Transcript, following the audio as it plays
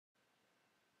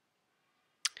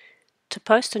To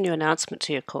post a new announcement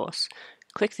to your course,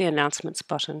 click the Announcements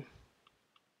button.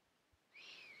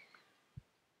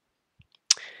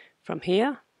 From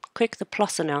here, click the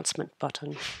Plus Announcement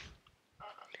button.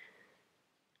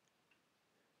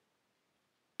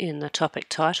 In the topic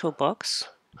title box,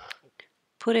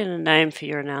 put in a name for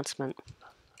your announcement.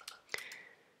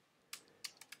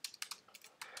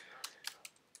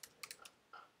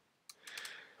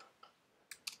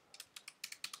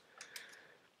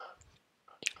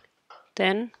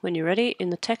 Then, when you're ready,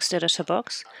 in the text editor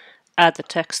box, add the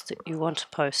text that you want to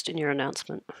post in your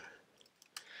announcement.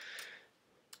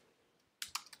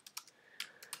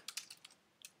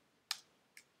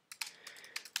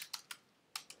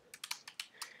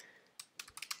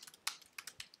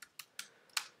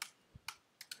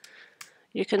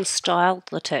 You can style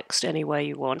the text any way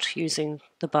you want using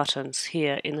the buttons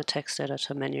here in the text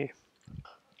editor menu.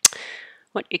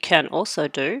 What you can also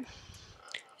do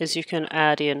is you can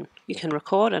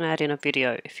record and add in a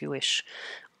video if you wish,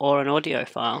 or an audio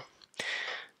file.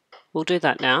 We'll do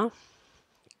that now.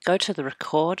 Go to the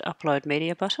Record Upload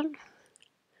Media button.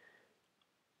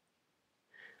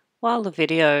 While the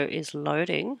video is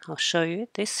loading, I'll show you.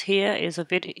 This here is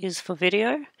for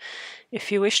video.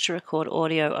 If you wish to record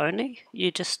audio only,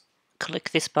 you just click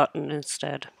this button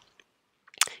instead.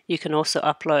 You can also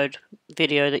upload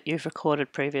video that you've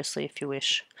recorded previously if you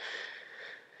wish.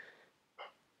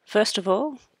 First of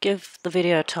all, give the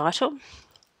video a title.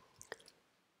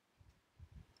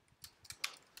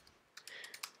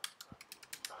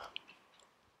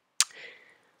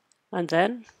 And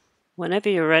then, whenever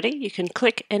you're ready, you can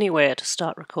click anywhere to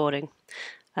start recording.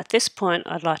 At this point,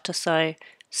 I'd like to say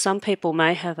some people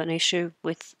may have an issue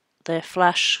with their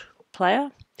Flash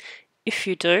player. If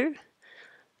you do,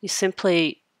 you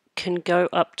simply can go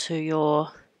up to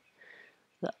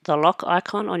the lock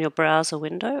icon on your browser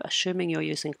window, assuming you're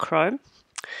using Chrome.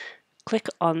 Click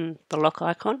on the lock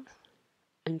icon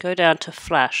and go down to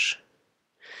Flash.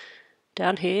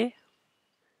 Down here,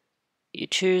 you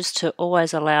choose to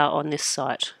always allow on this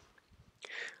site.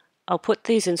 I'll put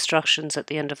these instructions at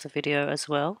the end of the video as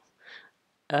well.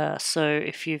 So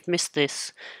if you've missed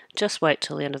this, just wait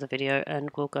till the end of the video and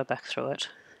we'll go back through it.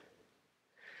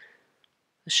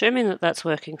 Assuming that that's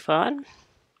working fine,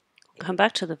 we'll come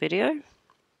back to the video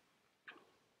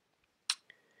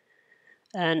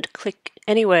and click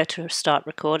anywhere to start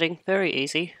recording. Very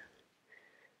easy.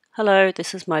 Hello,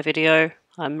 this is my video.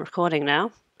 I'm recording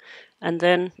now. And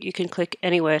then you can click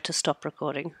anywhere to stop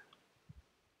recording.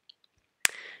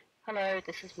 Hello,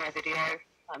 this is my video.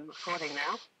 I'm recording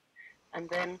now. And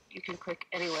then you can click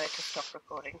anywhere to stop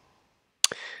recording.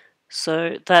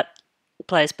 So that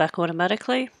plays back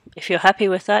automatically. If you're happy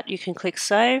with that, you can click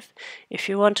Save. If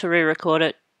you want to re-record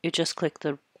it, you just click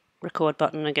the Record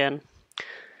button again.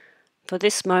 For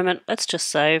this moment, let's just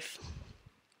save.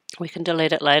 We can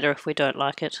delete it later if we don't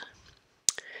like it.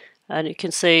 And you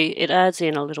can see it adds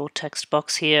in a little text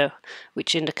box here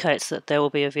which indicates that there will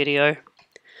be a video.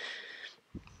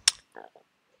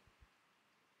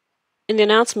 In the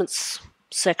announcements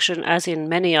section, as in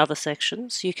many other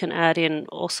sections, you can add in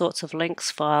all sorts of links,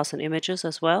 files and images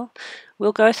as well.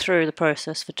 We'll go through the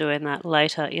process for doing that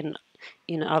later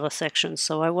in other sections,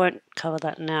 so I won't cover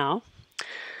that now.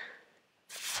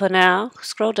 For now,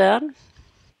 scroll down.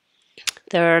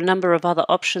 There are a number of other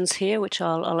options here which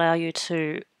I'll allow you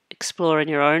to explore in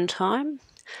your own time.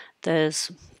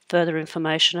 There's further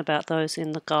information about those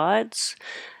in the guides.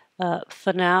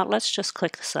 For now, let's just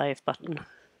click the Save button.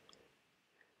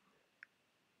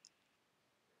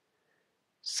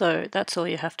 So that's all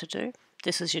you have to do.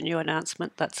 This is your new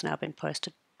announcement that's now been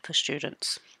posted for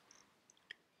students.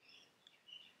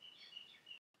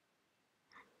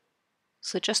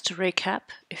 So just to recap,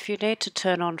 if you need to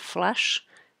turn on Flash,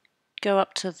 go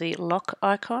up to the lock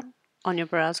icon on your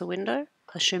browser window,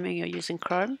 assuming you're using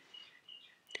Chrome.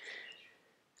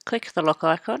 Click the lock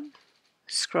icon,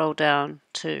 scroll down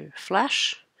to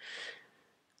Flash,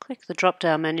 click the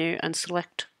drop-down menu and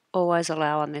select Always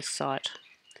Allow on this site.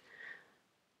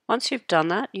 Once you've done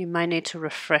that, you may need to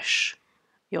refresh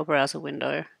your browser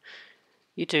window.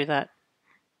 You do that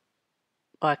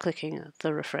by clicking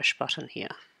the refresh button here.